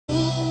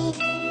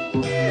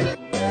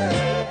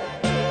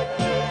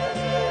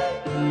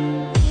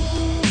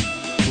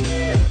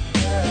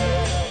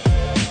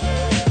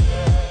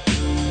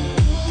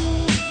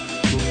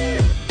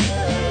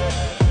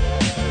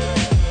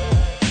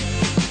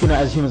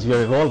as humans we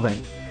are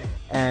evolving,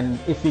 and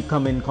if we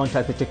come in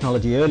contact with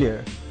technology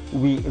earlier,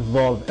 we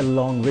evolve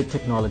along with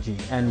technology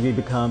and we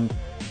become,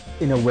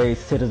 in a way,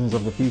 citizens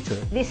of the future.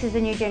 This is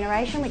the new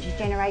generation, which is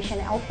Generation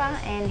Alpha,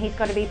 and he's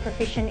got to be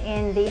proficient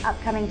in the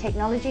upcoming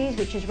technologies,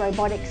 which is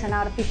robotics and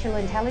artificial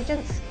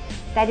intelligence.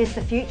 That is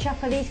the future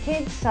for these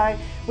kids, so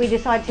we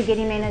decided to get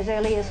him in as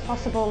early as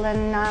possible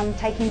and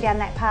take him down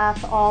that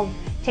path of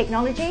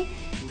technology.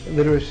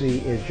 Literacy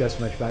is just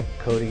as much about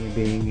coding and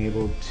being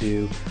able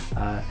to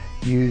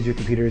use your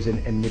computers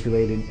and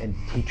manipulate and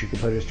teach your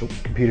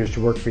computers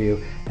to work for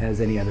you as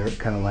any other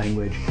kind of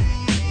language.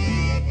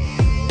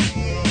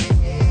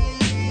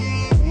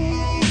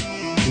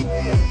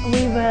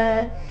 We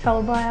were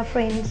told by our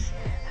friends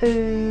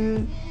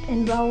who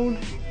enrolled,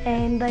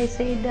 and they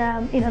said,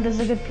 this is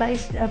a good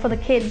place for the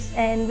kids,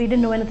 and we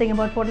didn't know anything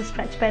about what is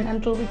Scratchpad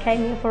until we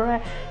came here for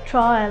a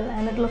trial,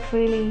 and it looked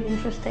really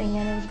interesting,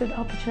 and it was a good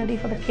opportunity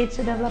for the kids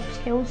to develop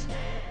skills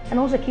and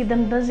also keep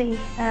them busy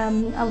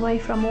away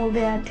from all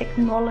their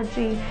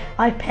technology,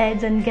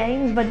 iPads and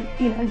games, but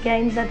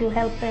games that will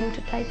help them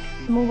to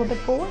move a bit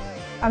forward.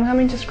 I'm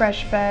coming to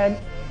Scratchpad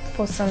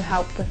for some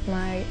help with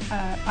my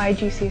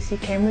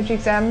IGCSE Cambridge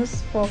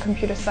exams for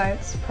computer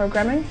science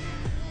programming.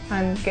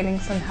 I'm getting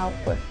some help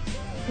with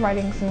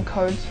writing some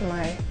codes for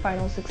my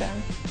finals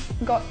exam.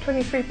 Got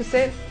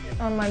 23%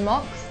 on my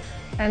mocks,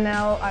 and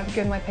now I've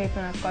given my paper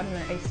and I've gotten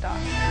an A star.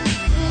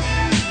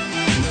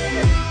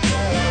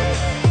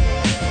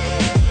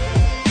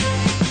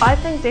 I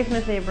think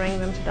definitely bring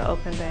them to the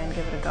open day and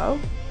give it a go.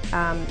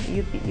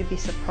 You'd be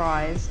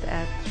surprised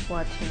at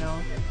what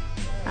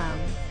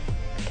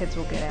kids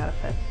will get out of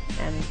it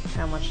and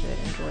how much they'd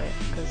enjoy it,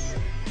 because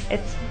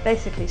it's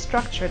basically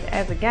structured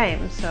as a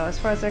game. So as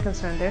far as they're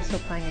concerned, they're still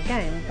playing a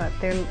game, but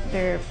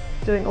they're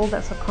doing all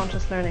that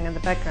subconscious learning in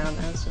the background,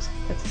 and it's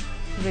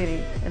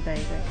really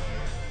amazing.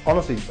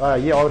 Honestly,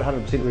 yeah, I would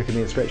 100%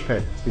 recommend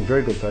Scratchpad. It's been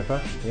very good so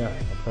far. Yeah,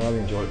 I thoroughly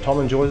enjoyed it.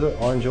 Tom enjoys it,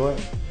 I enjoy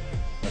it.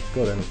 That's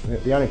good, and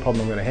the only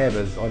problem I'm going to have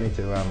is I need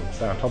to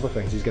stay on top of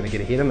things. He's going to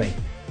get ahead of me.